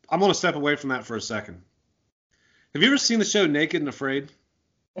 I'm going to step away from that for a second. Have you ever seen the show Naked and Afraid?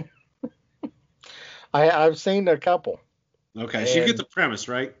 I've seen a couple. Okay, so you get the premise,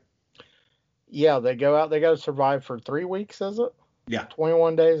 right? Yeah, they go out. They got to survive for 3 weeks, is it? Yeah.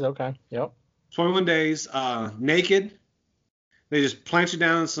 21 days. Okay. Yep. 21 days, naked. They just plant you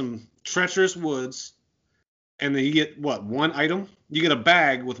down in some treacherous woods, and then you get, one item? You get a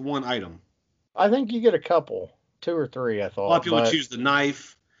bag with one item. I think you get a couple. 2 or 3, I thought. A lot of people choose the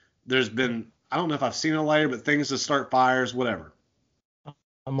knife. There's been, I don't know if I've seen it later, but things to start fires, whatever.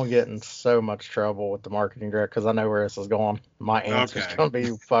 I'm going to get in so much trouble with the marketing director because I know where this is going. My answer's going to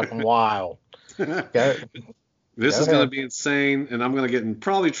be fucking wild. This is going to be insane, and I'm going to get in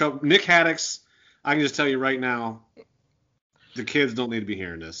probably trouble. Nick Haddix I can just tell you right now, the kids don't need to be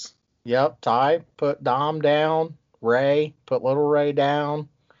hearing this. Yep, Ty, put Dom down. Ray, put little Ray down.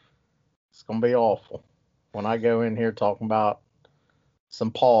 It's going to be awful when I go in here talking about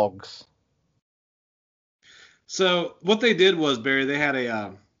some pogs. So what they did was, Barry, they had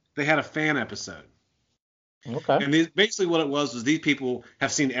a fan episode. Okay. And basically what it was these people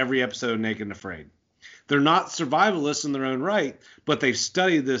have seen every episode of Naked and Afraid. They're not survivalists in their own right, but they've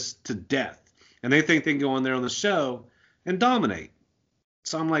studied this to death. And they think they can go on there on the show and dominate.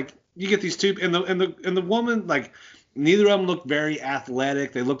 So I'm like, you get these two, and the woman, like, neither of them looked very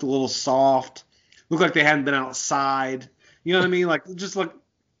athletic. They looked a little soft. Looked like they hadn't been outside. You know what I mean? Like, just like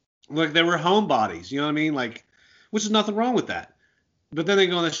they were homebodies. You know what I mean? Like, which is nothing wrong with that. But then they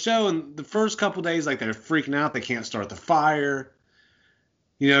go on the show, and the first couple days, like, they're freaking out. They can't start the fire,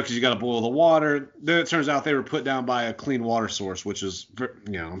 you know, because you got to boil the water. Then it turns out they were put down by a clean water source, which is,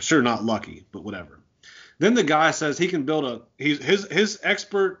 you know, I'm sure not lucky, but whatever. Then the guy says he can build his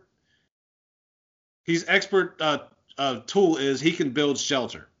expert tool is he can build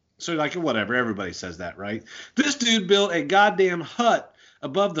shelter. So like, whatever, everybody says that, right? This dude built a goddamn hut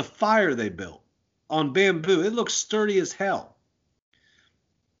above the fire they built on bamboo. It looks sturdy as hell.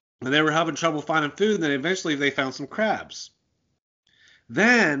 And they were having trouble finding food, and then eventually they found some crabs.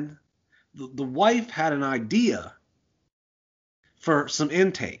 Then the wife had an for some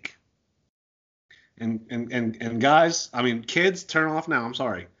intake. And guys, I mean, kids, turn off now. I'm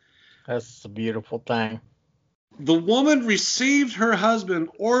sorry. That's a beautiful thing. The woman received her husband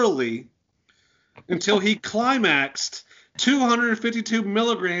orally until he climaxed 252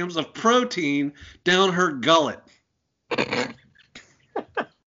 milligrams of protein down her gullet.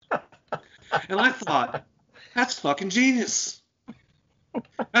 And I thought, that's fucking genius.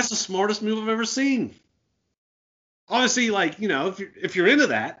 That's the smartest move I've ever seen. Obviously, like, you know, if you're into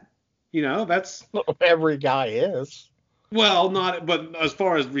that, you know, that's... Every guy is. Well, not, but as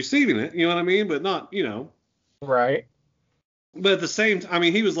far as receiving it, you know what I mean? But not, you know. Right. But at the same time, I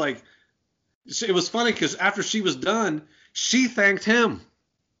mean, he was like, it was funny because after she was done, she thanked him.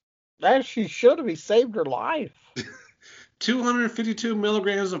 As she should have. He saved her life. 252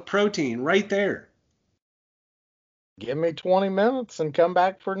 milligrams of protein right there. Give me 20 minutes and come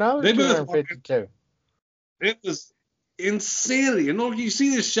back for another 252. It was insanity. And you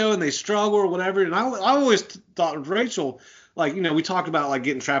see this show and they struggle or whatever. And I always thought Rachel, like, you know, we talked about like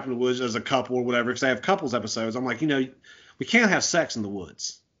getting trapped in the woods as a couple or whatever because they have couples episodes. I'm like, you know, we can't have sex in the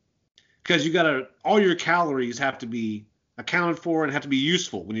woods because you got to, all your calories have to be accounted for and have to be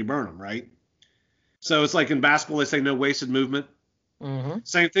useful when you burn them, right? So it's like in basketball, they say no wasted movement. Mm-hmm.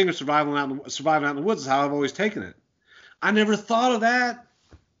 Same thing with surviving out in the woods is how I've always taken it. I never thought of that.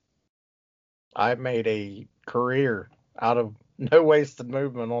 I made a career out of no wasted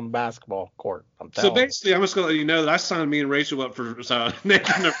movement on the basketball court. So basically, I'm just going to let you know that I signed me and Rachel up for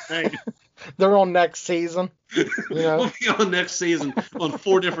Naked and Afraid. They're on next season. You know? We'll be on next season on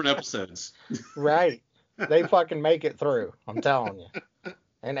 4 different episodes. Right. They fucking make it through. I'm telling you.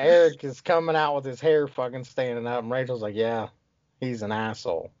 And Eric is coming out with his hair fucking standing up, and Rachel's like, yeah, he's an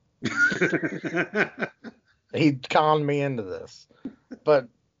asshole. He conned me into this. But,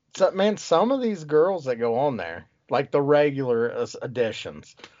 man, some of these girls that go on there, like the regular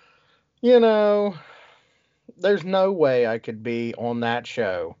additions, you know, there's no way I could be on that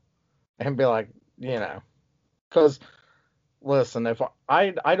show and be like, you know, because, listen, if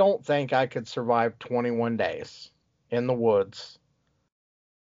I don't think I could survive 21 days in the woods.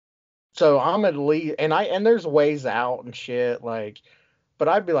 So I'm at least, and there's ways out and shit, like, but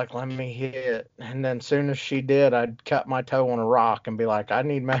I'd be like, let me hit. And then as soon as she did, I'd cut my toe on a rock and be like, I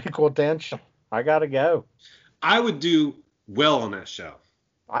need medical attention. I got to go. I would do well on that show.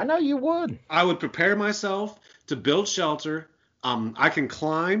 I know you would. I would prepare myself to build shelter. I can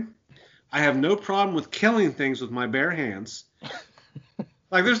climb. I have no problem with killing things with my bare hands.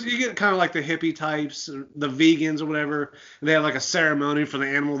 Like you get kind of like the hippie types, the vegans or whatever. They have like a ceremony for the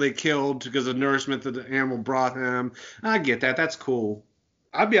animal they killed because of nourishment that the animal brought them. I get that. That's cool.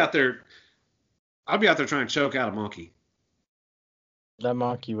 I'd be out there trying to choke out a monkey. That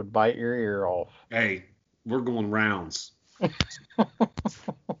monkey would bite your ear off. Hey, we're going rounds. But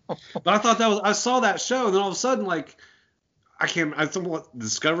I thought I saw that show, and then all of a sudden, like, I think what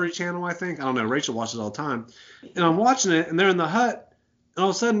Discovery Channel, I think. I don't know. Rachel watches it all the time. And I'm watching it, and they're in the hut, and all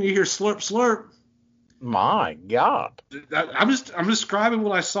of a sudden you hear slurp, slurp. My God. I'm describing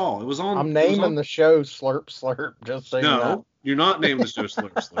what I saw. It was on. I'm naming the show Slurp, Slurp, just so you know. No, you're not naming the show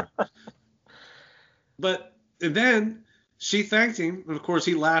Slurp, Slurp. But then she thanked him, and of course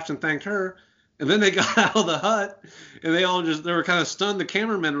he laughed and thanked her, And then they got out of the hut, and they were kind of stunned. The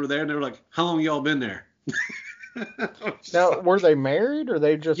cameramen were there, and they were like, "How long y'all been there?" Now, were they married, or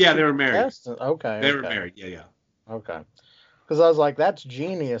they just? Yeah, they were married. Okay. They were married. Yeah. Okay. Because I was like, that's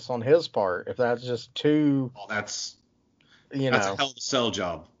genius on his part. If that's just two, Oh, that's a hell of a sell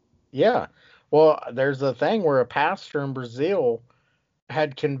job. Yeah. Well, there's a thing where a pastor in Brazil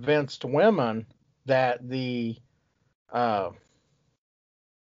had convinced women that the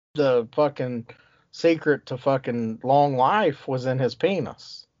fucking secret to fucking long life was in his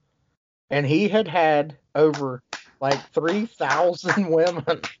penis. And he had over like 3,000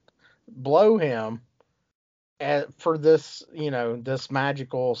 women blow him for this, this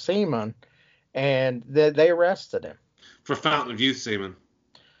magical semen, and they arrested him. For Fountain of Youth semen.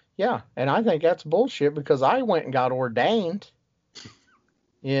 Yeah, and I think that's bullshit because I went and got ordained,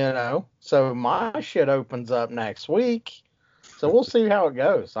 so my shit opens up next week. So we'll see how it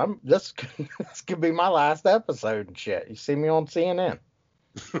goes. This could be my last episode and shit. You see me on CNN.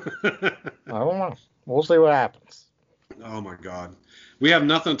 I don't know. We'll see what happens. Oh my God. We have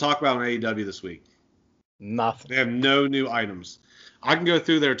nothing to talk about on AEW this week. Nothing. They have no new items. I can go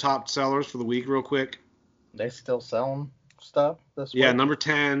through their top sellers for the week real quick. They still selling stuff this week? Yeah, number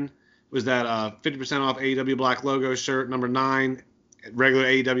 10 was that 50% off AEW Black logo shirt. Number 9, regular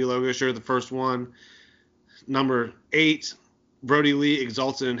AEW logo shirt, the first one. Number 8, Brody Lee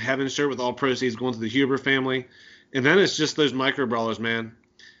Exalted in Heaven shirt with all proceeds going to the Huber family. And then it's just those micro brawlers, man.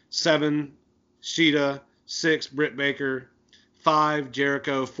 7, Sheeta. 6, Britt Baker. 5,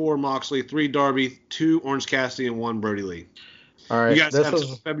 Jericho. 4, Moxley. 3, Darby. 2, Orange Cassidy. And 1, Brody Lee. All right. You guys have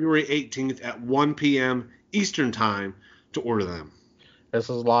until February 18th at 1 p.m. Eastern time to order them. This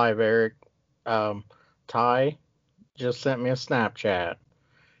is live, Eric. Ty just sent me a Snapchat.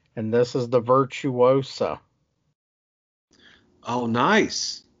 And this is the Virtuosa. Oh,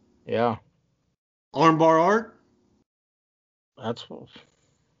 nice. Yeah. Armbar art? That's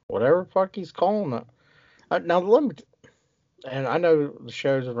whatever fuck he's calling it. Now, let me... And I know the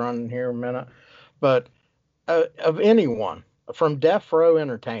show's running here a minute. But of anyone from Death Row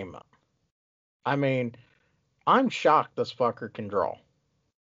Entertainment, I mean... I'm shocked this fucker can draw.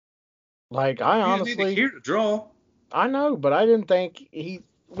 Like, I honestly... You need to hear to draw. I know, but I didn't think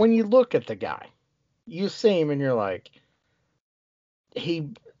when you look at the guy, you see him and you're like,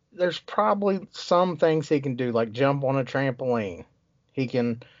 there's probably some things he can do, like jump on a trampoline. He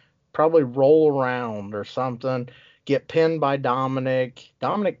can probably roll around or something, get pinned by Dominic.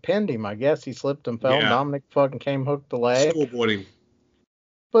 Dominic pinned him, I guess. He slipped and fell. Yeah. Dominic fucking came hooked the leg. Schoolboyed him.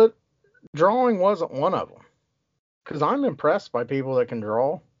 But drawing wasn't one of them. Because I'm impressed by people that can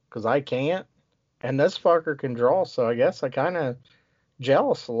draw, because I can't. And this fucker can draw, so I guess I kind of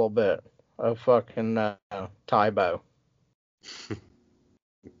jealous a little bit of fucking Tybo.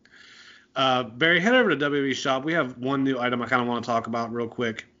 Barry, head over to WWE Shop. We have one new item I kind of want to talk about real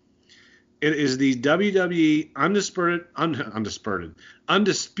quick. It is the WWE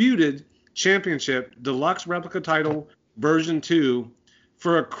Undisputed Championship Deluxe Replica Title Version 2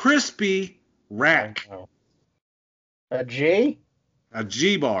 for a crispy rack. Oh, no. A G? A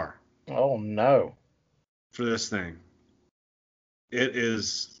G bar. Oh, no. For this thing. It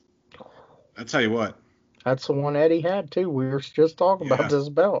is, I tell you what. That's the one Eddie had, too. We were just talking about this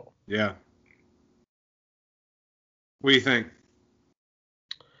belt. Yeah. What do you think?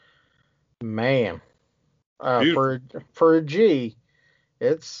 Man. For a G,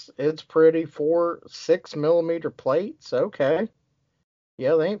 it's pretty. 6 millimeter plates. Okay.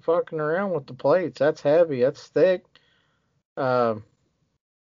 Yeah, they ain't fucking around with the plates. That's heavy. That's thick. Damn.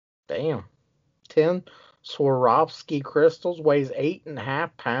 10 Swarovski crystals, weighs 8.5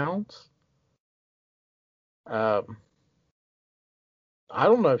 pounds. I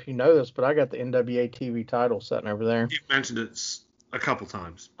don't know if you know this, but I got the NWA TV title sitting over there. You've mentioned it a couple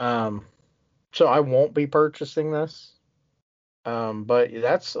times. So I won't be purchasing this. But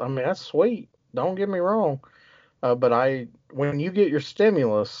that's sweet. Don't get me wrong. But when you get your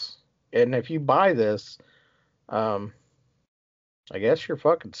stimulus, and if you buy this, I guess you're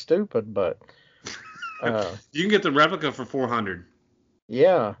fucking stupid, but you can get the replica for $400.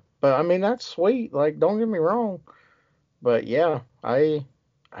 Yeah, but I mean that's sweet. Like, don't get me wrong, but yeah, I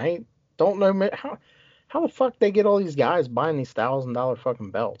don't know how the fuck they get all these guys buying these $1,000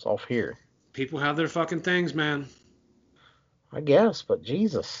 fucking belts off here. People have their fucking things, man. I guess, but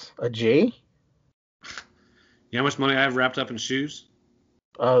Jesus, a G? You know how much money I have wrapped up in shoes?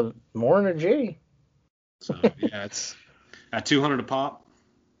 More than a G. So yeah, it's at $200 a pop.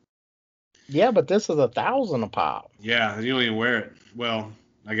 Yeah, but this is $1,000 a pop. Yeah, you don't even wear it. Well,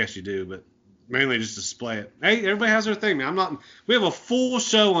 I guess you do, but Mainly just display it. Hey, everybody has their thing, man. We have a full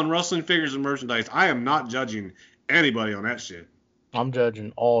show on wrestling figures and merchandise. I am not judging anybody on that shit. I'm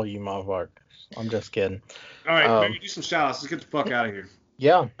judging all you motherfuckers. I'm just kidding. All right, maybe do some shout-outs. Let's get the fuck out of here.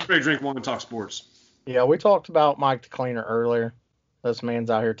 Yeah. Everybody drink one and talk sports. Yeah, we talked about Mike the Cleaner earlier. This man's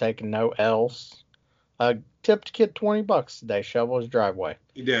out here taking no L's. Tipped a kid $20 today, shovel his driveway.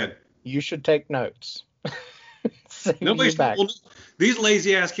 He did. You should take notes. Nobody's back. These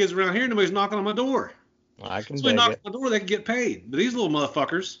lazy ass kids around here, nobody's knocking on my door. I can so they dig knock it. on my door, they can get paid. But these little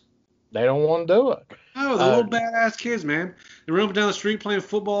motherfuckers, they don't want to do it. Oh, the little badass kids, man. They run up and down the street playing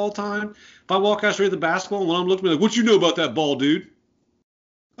football all the time. If I walk out the street with the basketball, and one of them looks at me like, "What you know about that ball, dude?"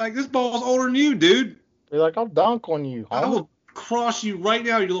 Like, this ball's older than you, dude. They're like, "I'll dunk on you." Huh? I will cross you right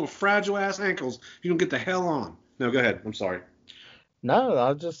now, your little fragile ass ankles. You don't get the hell on. No, go ahead. I'm sorry. No,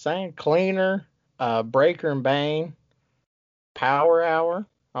 I was just saying, Cleaner, Breaker and Bane, Power Hour.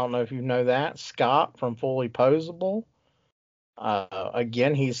 I don't know if you know that. Scott from Fully Posable.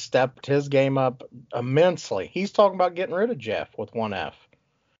 Again, he's stepped his game up immensely. He's talking about getting rid of Jeff with one F.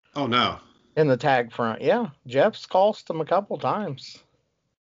 Oh, no. In the tag front. Yeah, Jeff's cost him a couple times.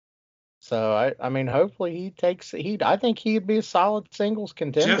 So, I mean, hopefully he takes the heat. I think he'd be a solid singles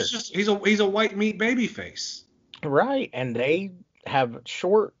contender. Jeff's just, he's a white meat baby face. Right, and they have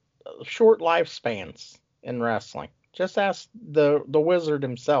short lifespans in wrestling. Just ask the wizard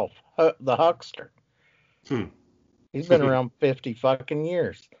himself, the Huckster. He's been around 50 fucking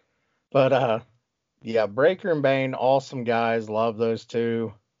years. But, yeah, Breaker and Bane, awesome guys. Love those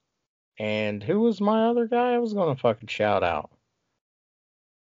two. And who was my other guy I was going to fucking shout out?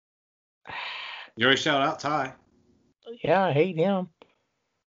 You already shout out Ty. Yeah, I hate him.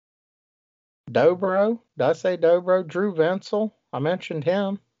 Dobro. Did I say Dobro? Drew Venzel. I mentioned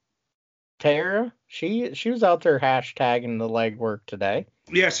him. Tara. She was out there hashtagging the legwork today.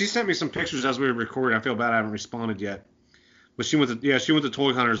 Yeah, she sent me some pictures as we were recording. I feel bad I haven't responded yet. But she went to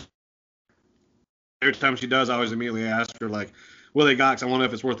Toy Hunters. Every time she does, I always immediately ask her, like, what they got, because I wonder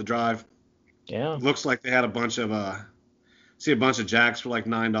if it's worth the drive. Yeah. It looks like they had a bunch of jacks for like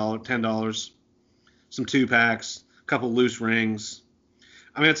 $9, $10. Some 2-packs, a couple loose rings.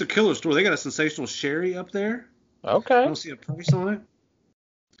 I mean, it's a killer store. They got a sensational Sherry up there. Okay. I don't see a price on it.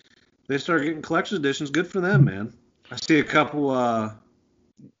 They started getting collection editions. Good for them, man. I see a couple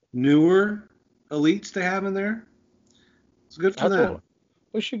newer elites they have in there. It's good for them.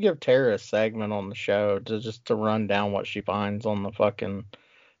 We should give Tara a segment on the show to run down what she finds on the fucking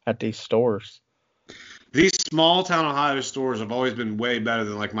at these stores. These small town Ohio stores have always been way better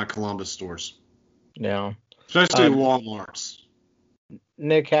than like my Columbus stores. Yeah. Especially Walmarts.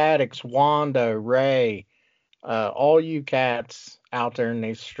 Nick Haddix, Wanda, Ray, all you cats out there in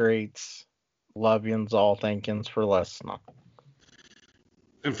these streets, love yous all, thank yous for listening.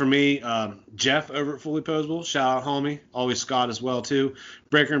 And for me, Jeff over at Fully Posable, shout out homie. Always Scott as well too.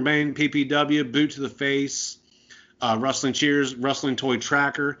 Breaker and Bane, PPW, Boot to the Face, Wrestling Cheers, Wrestling Toy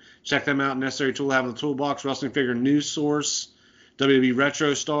Tracker. Check them out. Necessary tool to have in the toolbox. Wrestling Figure News Source, WWE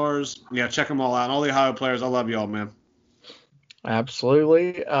Retro Stars. Yeah, check them all out. And all the Ohio players, I love y'all, man.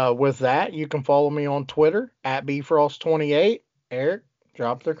 Absolutely. With that, you can follow me on Twitter at bfrost28. Eric,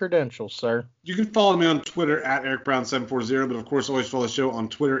 drop the credentials, sir. You can follow me on Twitter at EricBrown740, but of course always follow the show on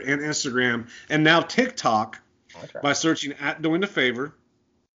Twitter and Instagram, and now TikTok by searching at Doing the Favor.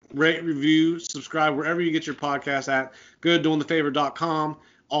 Rate, review, subscribe wherever you get your podcast at. Go to doingthefavor.com.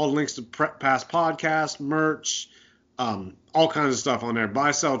 All links to past podcasts, merch, all kinds of stuff on there.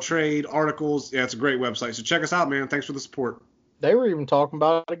 Buy, sell, trade, articles. Yeah, it's a great website. So check us out, man. Thanks for the support. They were even talking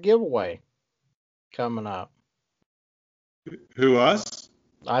about a giveaway coming up. Who, us?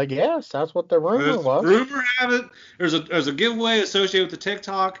 I guess that's what the rumor was. Rumor have it. There's a giveaway associated with the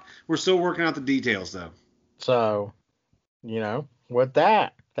TikTok. We're still working out the details, though. So, with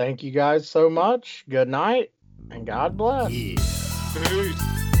that, thank you guys so much. Good night, and God bless. Yeah. Peace.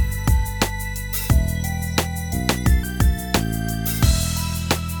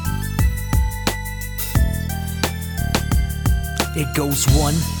 It goes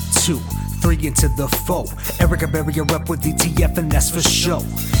 1, 2, 3 into the 4. Erica bury her up with DTF, and that's for sure.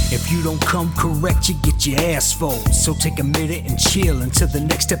 If you don't come correct, you get your ass fold. So take a minute and chill until the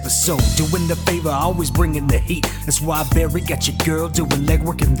next episode. Doing the favor, always bringing the heat. That's why Barry got your girl doing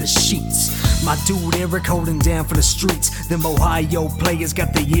legwork in the sheets. My dude Eric holding down for the streets. Them Ohio players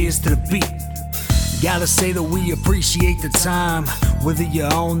got their ears to the beat. Gotta say that we appreciate the time, whether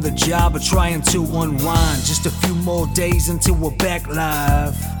you're on the job or trying to unwind. Just a few more days until we're back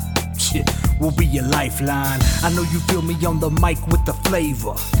live. will be your lifeline. I know you feel me on the mic with the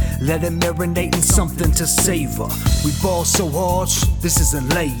flavor. Let it marinate in something to savor. We ball so hard, this is a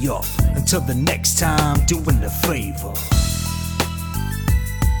layup. Until the next time, doing the favor.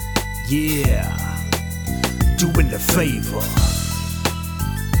 Yeah, doing the favor.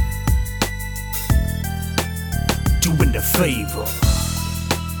 Doing the favor.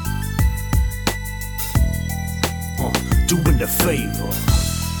 Doing the favor.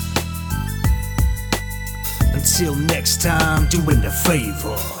 Until next time, doing the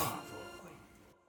favor.